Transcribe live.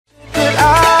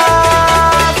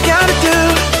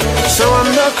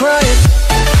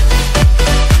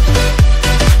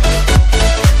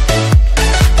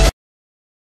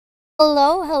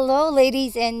Hello,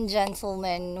 ladies and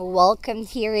gentlemen. Welcome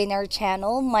here in our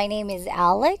channel. My name is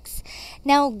Alex.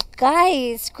 Now,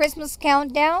 guys, Christmas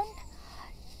countdown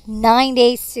 9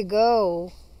 days to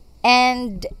go,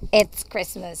 and it's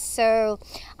Christmas. So,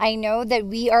 I know that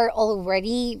we are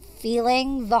already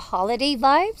feeling the holiday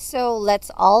vibe. So,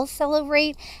 let's all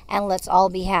celebrate and let's all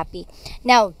be happy.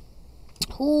 Now,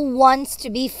 who wants to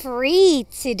be free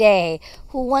today?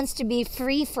 Who wants to be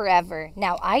free forever?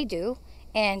 Now, I do,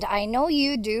 and I know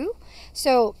you do.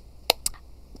 So,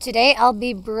 today I'll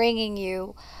be bringing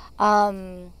you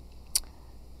um,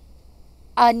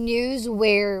 a news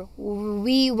where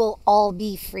we will all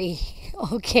be free.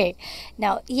 Okay.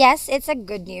 Now, yes, it's a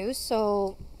good news.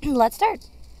 So, let's start.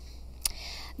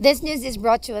 This news is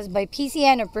brought to us by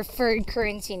PCN or Preferred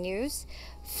Currency News.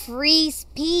 Free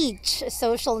speech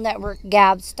social network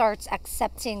Gab starts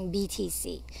accepting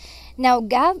BTC. Now,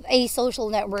 Gab, a social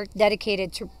network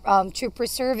dedicated to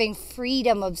preserving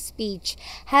freedom of speech,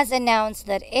 has announced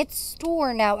that its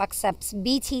store now accepts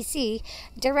BTC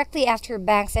directly after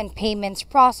banks and payments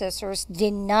processors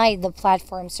denied the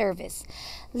platform service.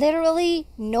 Literally,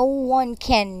 no one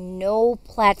can no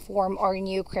platform or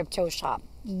new crypto shop.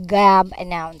 Gab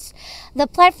announced. The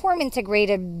platform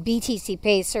integrated BTC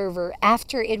Pay server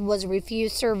after it was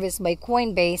refused service by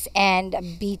Coinbase and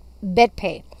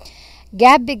BitPay.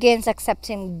 Gab begins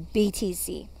accepting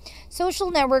BTC.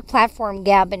 Social network platform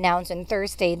Gab announced on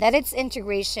Thursday that its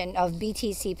integration of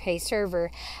BTC Pay server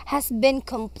has been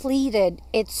completed.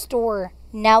 Its store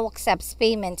now accepts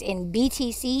payment in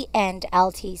BTC and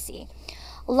LTC.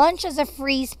 Launched as a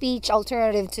free speech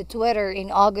alternative to Twitter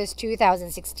in August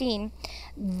 2016,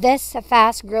 this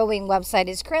fast growing website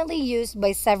is currently used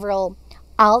by several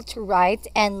alt right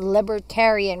and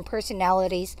libertarian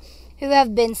personalities who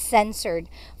have been censored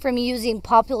from using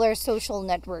popular social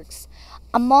networks.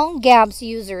 Among Gab's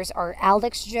users are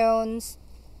Alex Jones,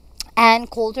 Ann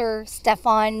Coulter,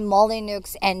 Stefan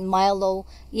Molyneux, and Milo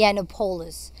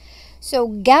Yiannopoulos. So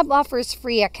Gab offers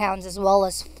free accounts as well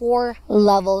as four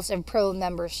levels of pro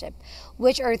membership,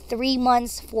 which are 3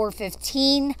 months for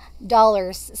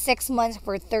 $15, 6 months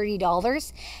for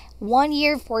 $30, 1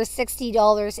 year for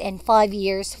 $60, and 5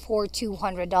 years for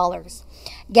 $200.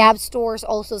 Gab stores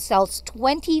also sells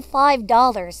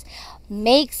 $25.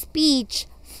 Make speech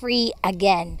free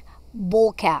again.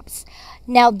 Bull caps.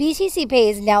 Now BCC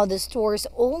Pay is now the store's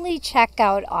only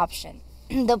checkout option.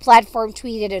 The platform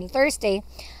tweeted on Thursday,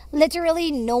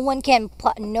 literally no one can,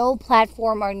 no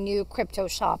platform or new crypto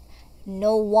shop.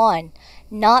 No one.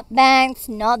 Not banks,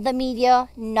 not the media,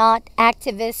 not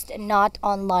activists, not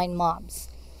online mobs.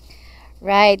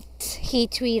 Right? He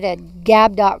tweeted,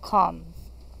 gab.com.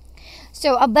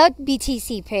 So about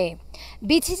BTC Pay.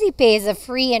 BTC Pay is a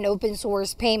free and open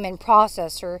source payment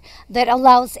processor that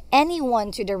allows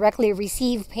anyone to directly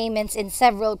receive payments in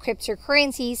several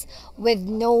cryptocurrencies with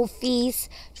no fees,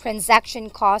 transaction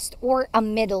cost, or a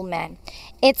middleman.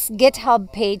 Its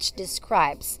GitHub page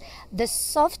describes the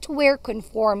software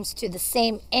conforms to the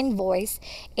same invoice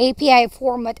API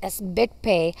format as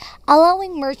BitPay,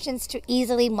 allowing merchants to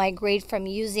easily migrate from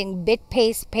using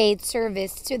BitPay's paid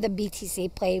service to the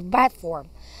BTC Pay platform.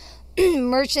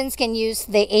 Merchants can use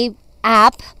the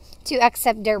app to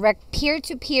accept direct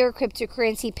peer-to-peer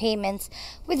cryptocurrency payments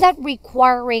without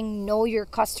requiring Know Your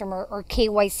Customer or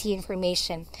KYC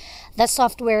information. The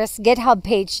software's GitHub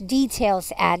page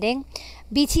details, adding,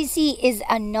 BTC is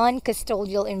a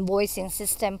non-custodial invoicing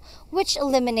system which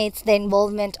eliminates the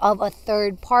involvement of a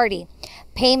third party.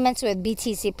 Payments with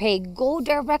BTC Pay go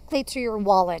directly to your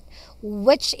wallet,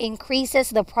 which increases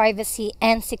the privacy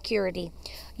and security.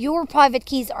 Your private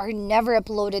keys are never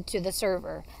uploaded to the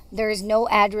server. There is no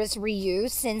address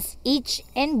reuse since each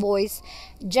invoice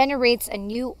generates a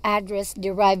new address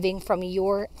deriving from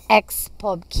your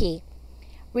XPub key.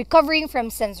 Recovering from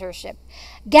censorship.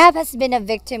 Gab has been a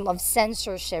victim of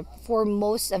censorship for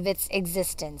most of its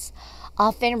existence,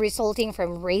 often resulting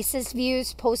from racist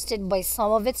views posted by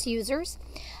some of its users.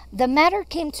 The matter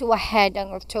came to a head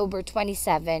on October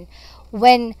 27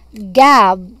 when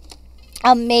Gab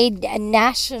made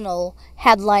national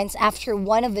headlines after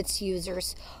one of its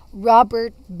users,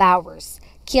 Robert Bowers,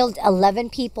 killed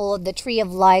 11 people at the Tree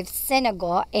of Life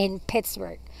synagogue in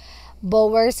Pittsburgh.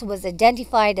 Bowers was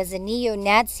identified as a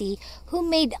neo-Nazi who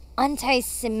made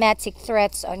anti-Semitic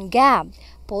threats on Gab,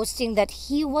 posting that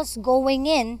he was going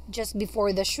in just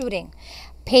before the shooting.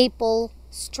 PayPal,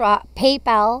 Stripe,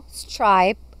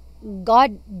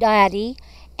 GoDaddy,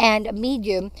 and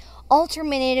Medium all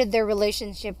terminated their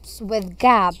relationships with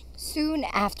Gab soon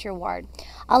afterward,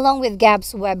 along with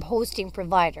Gab's web hosting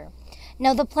provider.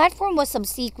 Now, the platform was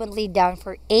subsequently down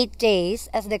for 8 days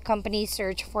as the company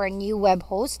searched for a new web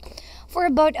host For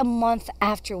about a month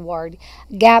afterward,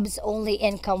 Gab's only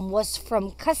income was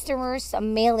from customers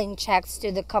mailing checks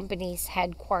to the company's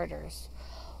headquarters.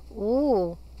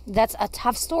 Ooh, that's a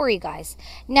tough story, guys.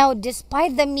 Now,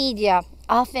 despite the media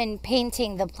often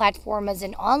painting the platform as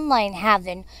an online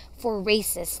haven for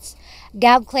racists,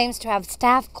 Gab claims to have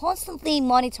staff constantly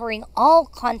monitoring all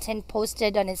content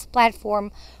posted on its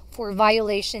platform for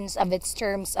violations of its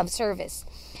terms of service.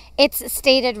 Its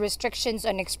stated restrictions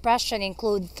on expression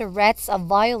include threats of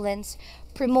violence,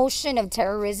 promotion of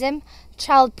terrorism,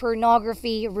 child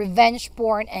pornography, revenge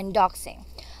porn, and doxing.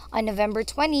 On November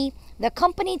 20, the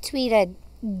company tweeted,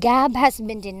 Gab has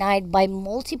been denied by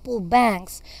multiple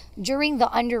banks during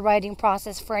the underwriting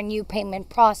process for a new payment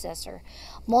processor.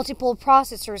 Multiple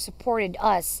processors supported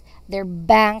us, their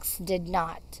banks did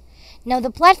not. Now,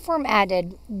 the platform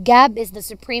added, Gab is the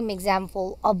supreme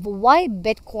example of why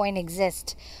Bitcoin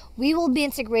exists. We will be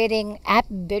integrating app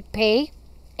BitPay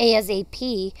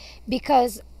ASAP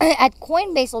because at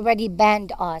Coinbase already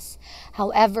banned us.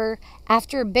 However,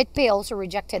 after BitPay also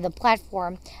rejected the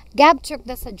platform, Gab took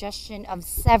the suggestion of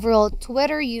several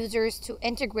Twitter users to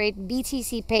integrate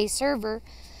BTC Pay server.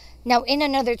 Now, in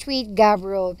another tweet, Gab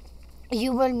wrote,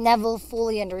 you will never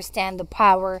fully understand the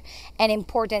power and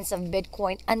importance of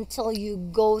Bitcoin until you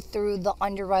go through the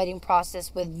underwriting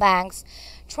process with banks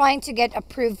trying to get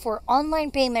approved for online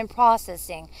payment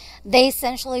processing. They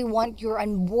essentially want your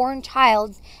unborn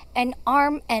child and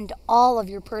arm and all of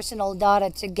your personal data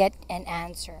to get an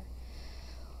answer.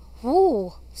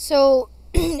 Ooh, so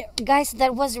guys,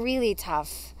 that was really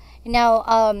tough. Now,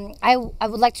 I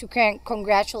would like to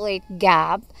congratulate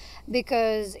Gab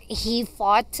because he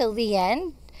fought till the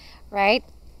end, right?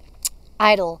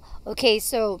 Idle. Okay,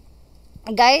 so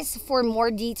guys, for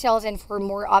more details and for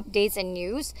more updates and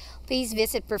news, please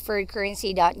visit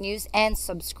preferredcurrency.news and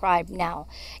subscribe now.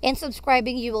 In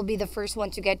subscribing, you will be the first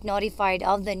one to get notified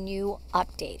of the new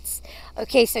updates.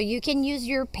 Okay, so you can use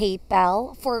your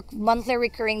PayPal for monthly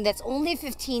recurring, that's only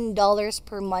 $15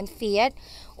 per month fiat,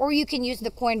 or you can use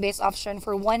the Coinbase option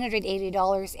for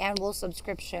 $180 annual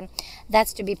subscription.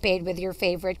 That's to be paid with your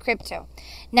favorite crypto.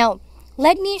 Now,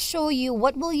 let me show you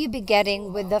what will you be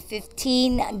getting with the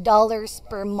 $15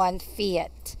 per month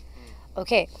fiat.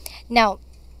 Okay, now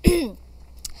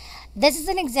this is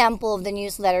an example of the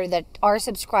newsletter that our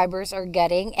subscribers are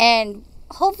getting, and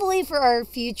hopefully for our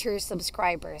future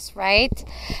subscribers, right?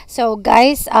 So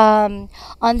guys, on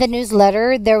the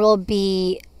newsletter there will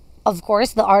be, of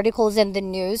course, the articles and the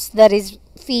news that is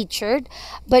featured,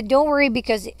 but don't worry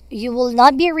because you will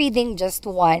not be reading just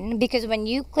one, because when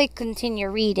you click continue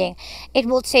reading, it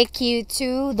will take you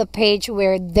to the page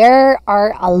where there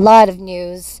are a lot of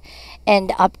news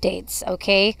and updates.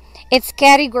 Okay, it's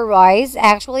categorized.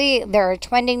 Actually, there are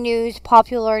trending news,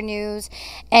 popular news,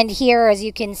 and here, as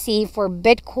you can see, for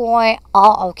Bitcoin,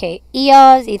 okay,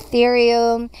 EOS,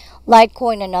 Ethereum,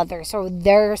 Litecoin, and others. So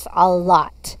there's a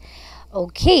lot.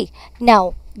 Okay,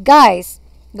 now guys,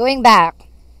 going back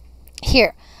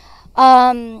here,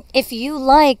 if you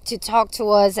like to talk to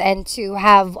us and to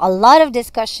have a lot of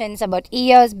discussions about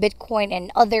EOS, Bitcoin,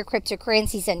 and other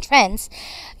cryptocurrencies and trends,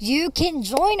 you can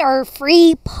join our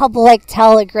free public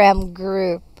Telegram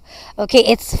group. Okay,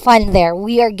 it's fun there.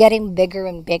 We are getting bigger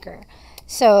and bigger,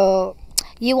 so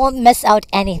you won't miss out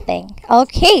anything.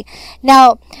 Okay,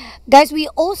 now guys, we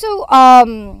also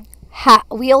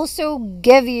we also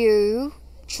give you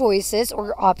choices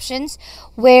or options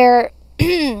where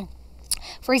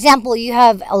for example, you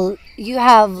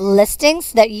have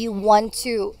listings that you want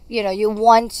to,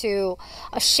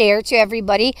 share to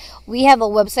everybody. We have a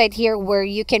website here where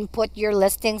you can put your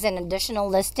listings and additional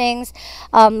listings.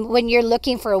 When you're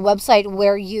looking for a website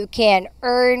where you can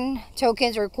earn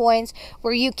tokens or coins,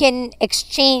 where you can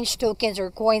exchange tokens or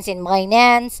coins in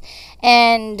Binance,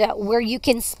 and where you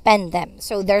can spend them.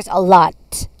 So there's a lot.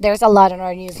 There's a lot on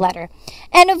our newsletter.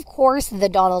 And of course, the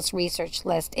Donald's research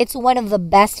list. It's one of the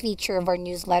best feature of our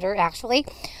newsletter, actually.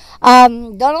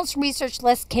 Donald's research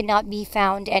list cannot be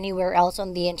found anywhere else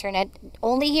on the internet,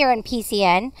 only here on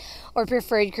PCN or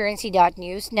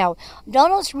preferredcurrency.news. Now,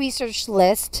 Donald's research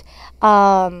list,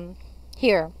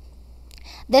 here.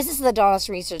 This is the Donald's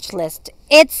research list.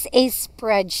 It's a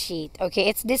spreadsheet. Okay,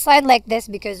 it's designed like this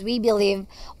because we believe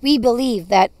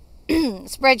that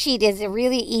spreadsheet is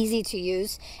really easy to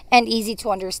use and easy to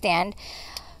understand.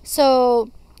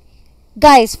 So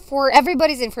guys, for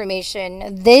everybody's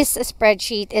information, this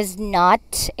spreadsheet is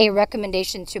not a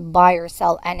recommendation to buy or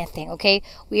sell anything. Okay,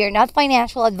 we are not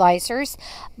financial advisors,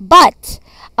 but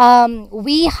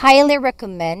we highly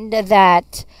recommend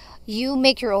that you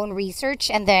make your own research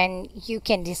and then you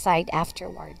can decide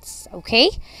afterwards. Okay,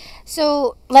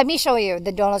 So let me show you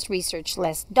the Donald's research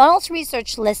list. Donald's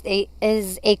research list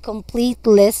is a complete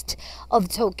list of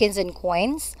tokens and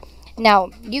coins. Now,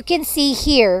 you can see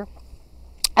here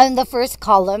in the first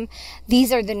column,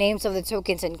 these are the names of the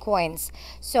tokens and coins.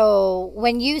 So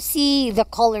when you see the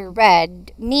color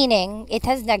red, meaning it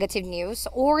has negative news,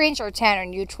 orange or tan are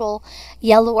neutral,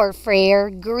 yellow are fair,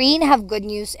 green have good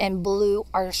news, and blue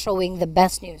are showing the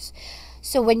best news.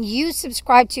 So when you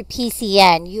subscribe to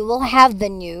PCN, you will have the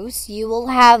news. You will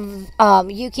have,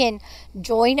 you can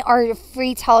join our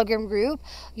free Telegram group.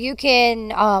 You can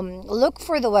look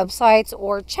for the websites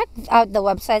or check out the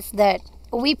websites that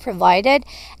we provided.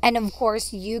 And of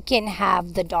course, you can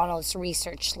have the Donald's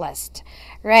research list,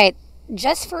 right?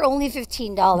 Just for only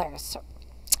 $15.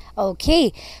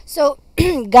 Okay, so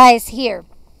guys, here,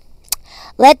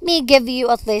 let me give you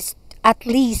at least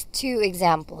two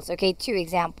examples. Okay, two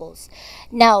examples.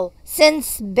 Now,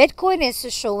 since Bitcoin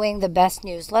is showing the best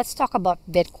news, let's talk about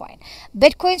Bitcoin.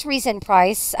 Bitcoin's recent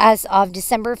price as of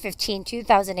December 15,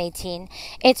 2018,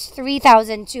 it's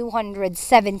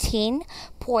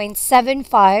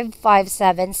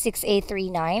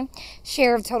 3,217.75576839.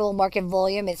 Share of total market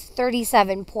volume is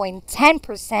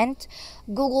 37.10%.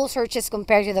 Google searches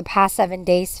compared to the past 7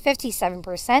 days,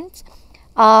 57%.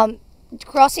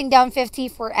 Crossing down 50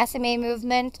 for SMA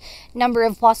movement. Number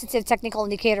of positive technical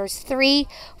indicators 3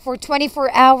 for 24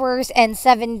 hours and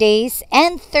 7 days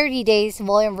and 30 days.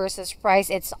 Volume versus price,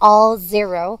 it's all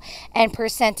 0, and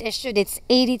percent issued, it's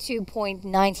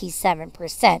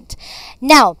 82.97%.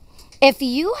 Now, if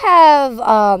you have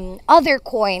other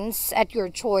coins at your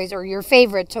choice or your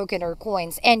favorite token or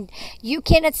coins, and you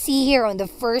cannot see here on the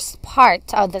first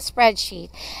part of the spreadsheet,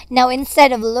 now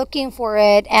instead of looking for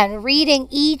it and reading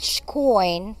each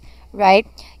coin, right,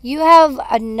 you have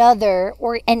another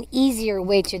or an easier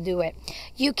way to do it.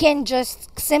 You can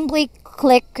just simply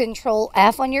click Control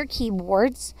F on your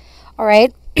keyboards, all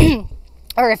right,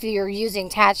 or if you're using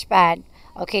touchpad,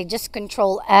 okay, just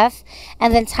Control F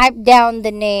and then type down the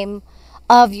name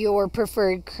of your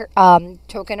preferred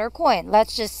token or coin.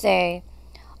 Let's just say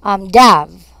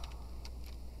DAV.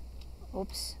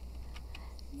 Oops.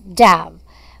 DAV.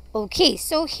 Okay,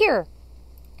 so here,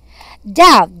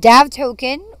 DAV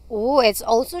token. Oh, it's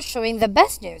also showing the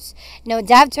best news. Now,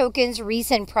 DAV token's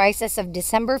recent price as of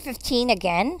December 15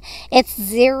 again, it's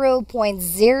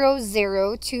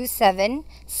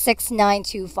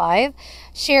 0.00276925.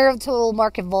 Share of total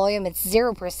market volume, it's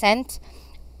 0%.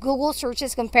 Google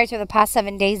searches compared to the past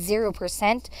 7 days,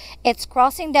 0%. It's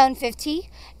crossing down 50.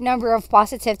 Number of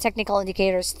positive technical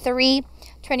indicators, 3.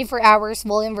 24 hours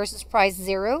volume versus price,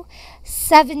 0.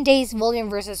 7 days volume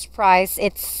versus price,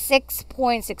 it's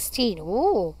 6.16.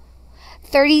 Ooh.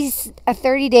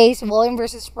 30 days volume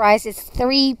versus price is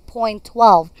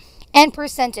 3.12. And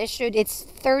percent issued, it's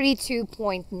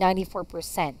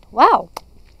 32.94%. Wow.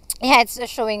 Yeah, it's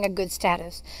showing a good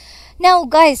status. Now,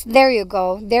 guys, there you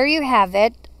go. There you have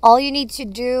it. All you need to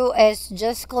do is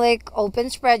just click open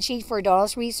spreadsheet for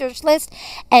Donald's research list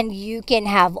and you can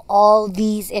have all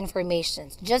these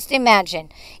informations. Just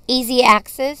imagine, easy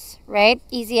access, right?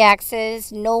 Easy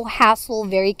access, no hassle,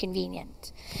 very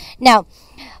convenient. Now,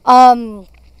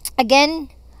 again,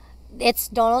 it's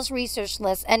Donald's research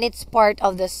list and it's part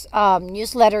of this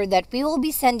newsletter that we will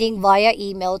be sending via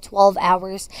email 12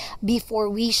 hours before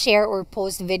we share or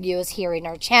post videos here in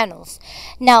our channels.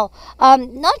 Now,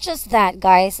 not just that,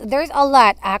 guys, there's a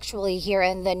lot actually here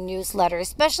in the newsletter,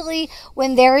 especially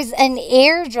when there's an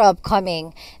airdrop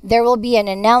coming. There will be an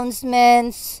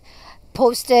announcement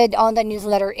posted on the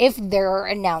newsletter if there are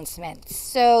announcements,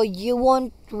 so you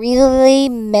won't really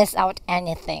miss out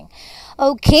anything.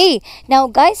 Okay, now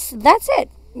guys, that's it.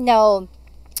 Now,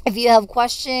 if you have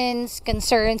questions,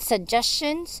 concerns,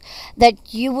 suggestions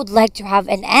that you would like to have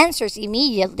an answers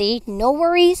immediately, no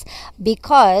worries,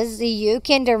 because you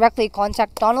can directly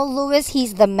contact Donald Lewis.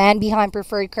 He's the man behind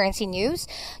Preferred Currency News.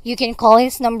 You can call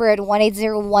his number at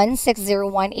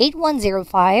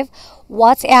 1-801-601-8105.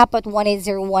 WhatsApp at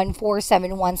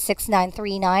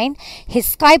 1-801-471-6939.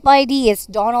 His Skype ID is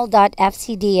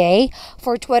donald.fcda.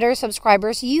 For Twitter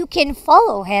subscribers, you can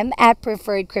follow him at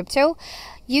Preferred Crypto.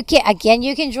 You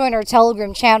can join our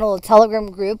Telegram channel, Telegram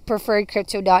group,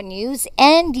 preferredcrypto.news,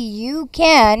 and you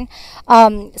can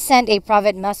send a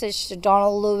private message to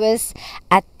Donald Lewis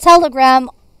at Telegram.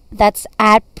 That's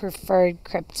at Preferred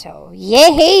Crypto.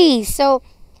 Yay! So,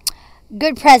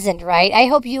 good present, right? I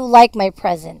hope you like my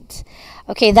present.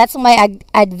 Okay, that's my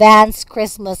advanced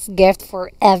Christmas gift for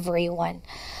everyone.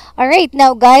 All right,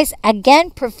 now guys,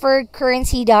 again,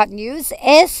 preferredcurrency.news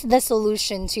is the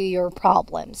solution to your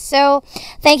problems. So,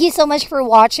 thank you so much for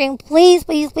watching. Please,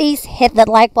 please, please hit that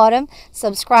like button,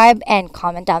 subscribe, and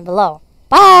comment down below.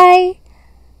 Bye!